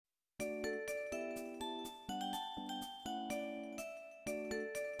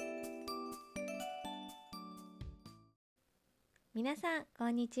皆さんこ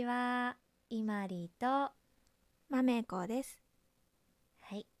んにちは。いまりと、はまめこです。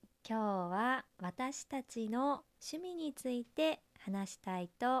い、今日は私たちの趣味について話したい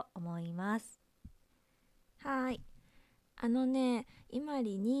と思います。はい。いま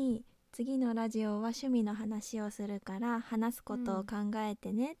りに次のラジオは趣味の話をするから話すことをうん、考え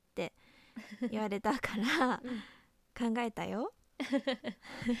てねって言われたからうん、考えたよ。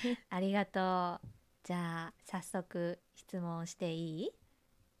ありがとう。じゃあ早速質問していい？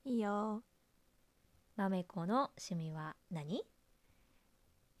いいよ。まめこの趣味は何？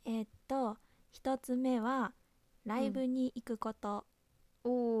えーっと、一つ目はラうん。イブに行くこと。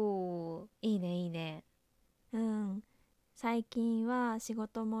おー、いいねいいね。うん。最近は仕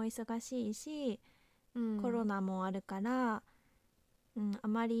事も忙しいし、コうん、ロナもあるから、あ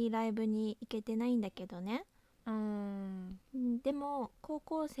まりライブに行けてないんだけどね。うーん。でも高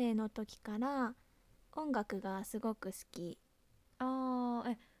校生の時から音楽がすごく好き。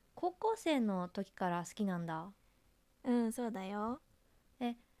高校生の時から好きなんだ。うん、そうだよ。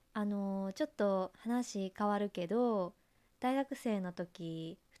え、ちょっと話変わるけど、大学生の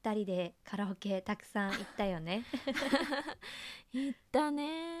時、2人でカラオケたくさん行ったよね。行った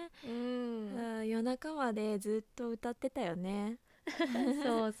ね。うん。夜中までずっと歌ってたよね。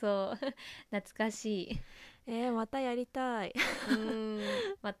そうそう。懐かしい。またやりたい。うん。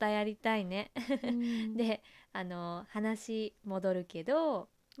またやりたいね。うん。で、話戻るけど、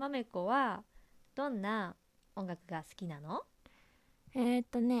まめこはどんな音楽が好きなの？えーっ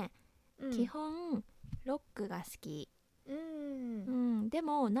とね、基うん。本ロックが好き。うん。で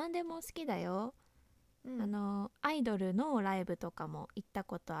も何でも好きだよ。うん。アイドルのライブとかも行った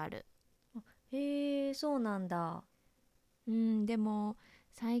ことある。へえ、そうなんだ。でも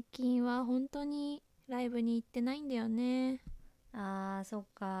最近は本当にライブに行ってないんだよね。あー、そっ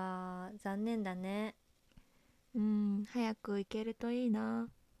か。残念だね。早く行けるといいな。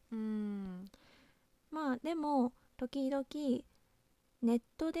うん。まあでも時々ネッ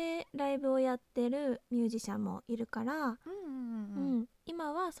トでライブをやってるミュージシャンもいるから、うんうんうんうん。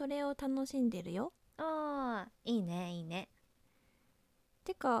今はそれを楽しんでるよ。ああ、いいね、いいね。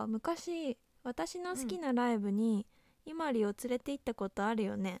てか昔私のうん。好きなライブにイマリを連れて行ったことある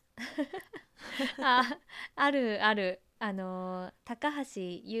よね。あ、あるある。高橋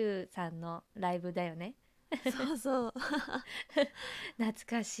優さんのライブだよね。そうそう。懐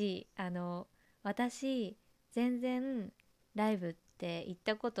かしい。私、全然ライブって行っ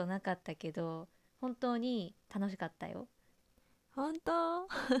たことなかったけど、本当に楽しかったよ。本当？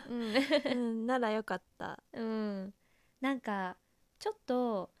 うん。ならよかった。うん。なんか、ちょっ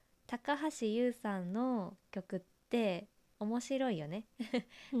と高橋優さんの曲って面白いよね。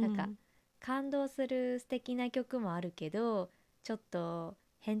なんかうん。感動する素敵な曲もあるけど、ちょっと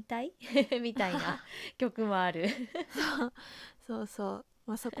変態みたいな曲もある。そうそうそう。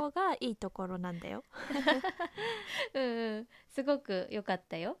まあそこがいいところなんだよ。うんうん、すごく良かっ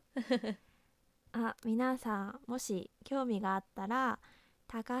たよ。皆さんもし興味があったら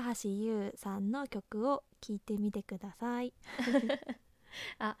高橋優さんの曲を聴いてみてください。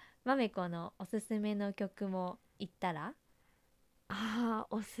あ、まめこのおすすめの曲も言ったら？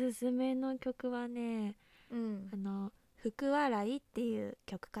おすすめの曲はね、うん。福笑いっていう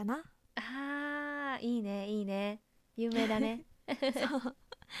曲かな。あー、いいね、いいね。有名だね。そう。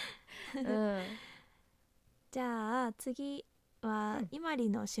うん。じゃあ次はうん。伊まり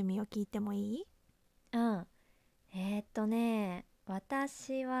の趣味を聞いてもいい？うん。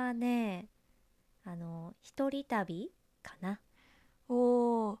私はね、一人旅かな。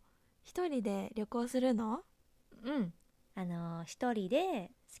おー、一人で旅行するの？うん。一人で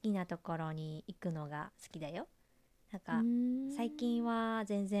好きなところに行くのが好きだよ。なんうーか、最近ん。は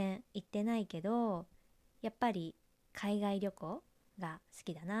全然行ってないけど、やっぱり海外旅行が好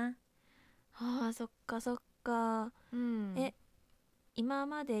きだな。そっかそっか。うん。え、今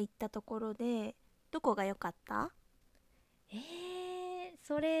まで行ったところでどこが良かった？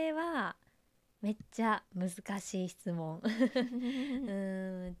それはめっちゃ難しい質問。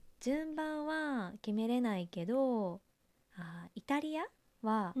順番は決めれないけど、イタリア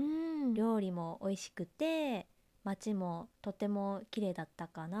はうん。料理も美味しくて、街もとても綺麗だった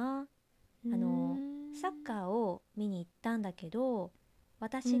かな。うーサッん。カーを見に行ったんだけど、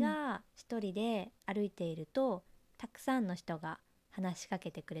私うん。が一人で歩いていると、たくさんの人が話しか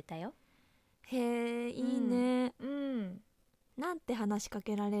けてくれたよ。へえ、いいうん。ね。うん。なんて話しか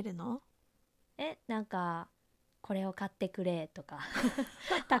けられるの？なんか、これを買ってくれとか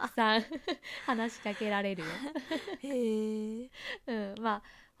たくさん話しかけられるよ。へえ。うん、まあ、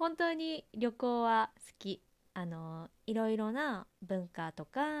本当に旅行は好き。いろいろな文化と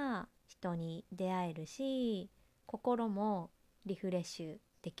か人に出会えるし、心もリフレッシュ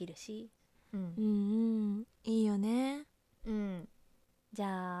できるし。うんうんうん、いいよね。うん。じ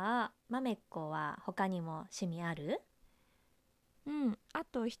ゃあまめっこは他にも趣味ある？うん、あ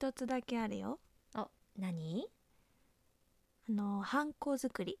と一つだけあるよ。お、何？ハンコ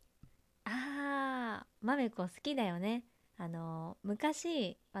作り。まめこ好きだよね。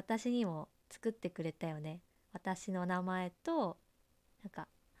昔私にも作ってくれたよね。私の名前となんか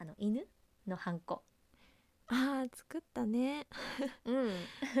犬のハンコ。作ったね。うん。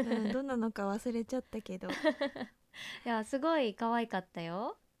うん、どんなのか忘れちゃったけど。いや、すごい可愛かった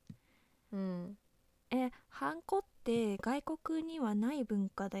よ。うん。ハンコって外国にはない文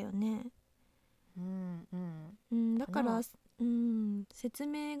化だよね。うんうんうん、だから、かな。うん、説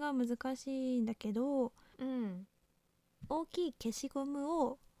明が難しいんだけど、うん。大きい消しゴム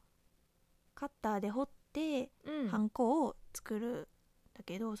をカッターで彫ってハうん。ンコを作るんだ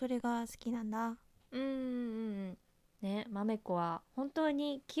けど、それが好きなんだ。うんうんうん。ね、まめこは本当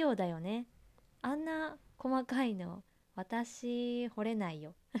に器用だよね。あんな細かいの私掘れない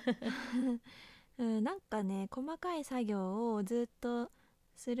よ。うん、なんかね、細かい作業をずっと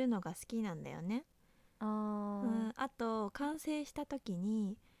するのが好きなんだよね。あー。うん、あと完成した時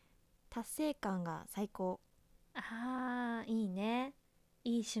に達成感が最高。いいね。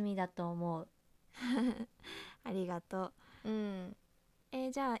いい趣味だと思う。ありがとう。うん。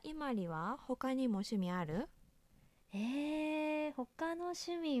じゃあ今里は他にも趣味ある？他の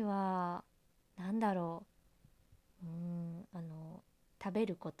趣味はなんだろう。食べ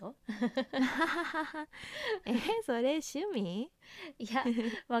ること。それ趣味？いや、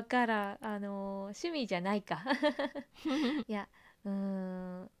わからん。趣味じゃないか。いや、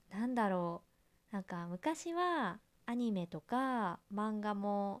なんだろう。なんか昔はアニメとか漫画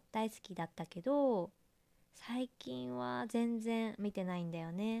も大好きだったけど、最近は全然見てないんだ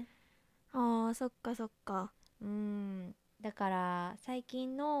よね。そっかそっか。だから最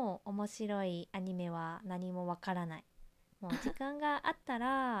近の面白いアニメは何もわからない。もう時間があった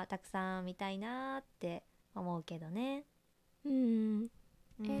らたくさん見たいなーって思うけどね。うん。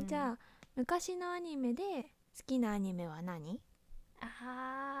じうん。ゃあ昔のアニメで好きなアニメは何？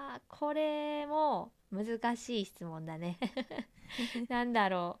これも難しい質問だね。なんだ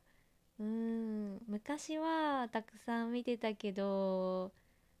ろう。昔はたくさん見てたけど、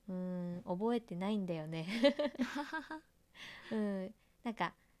覚えてないんだよね。うん。なん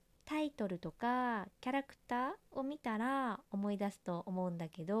かタイトルとかキャラクターを見たら思い出すと思うんだ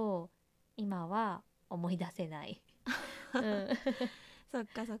けど、今は思い出せない。うん。そっ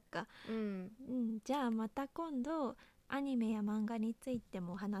かそっか。うん。うん、じゃあまた今度アニメや漫画について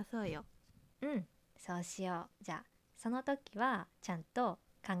も話そうよ。うん。そうしよう。じゃあその時はちゃんと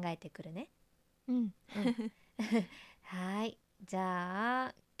考えてくるね。うん。うん。はい。じゃ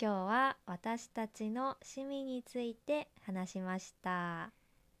あ今日は私たちの趣味について話しました。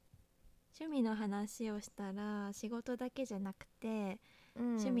趣味の話をしたら仕事だけじゃなくてうん。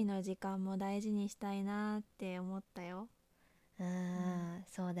趣味の時間も大事にしたいなって思ったよ。うん、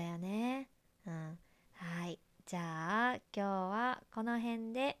そうだよね。うん。はい。じゃあ今日はこの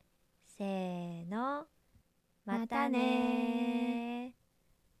辺で、せーの、ままたたねねー。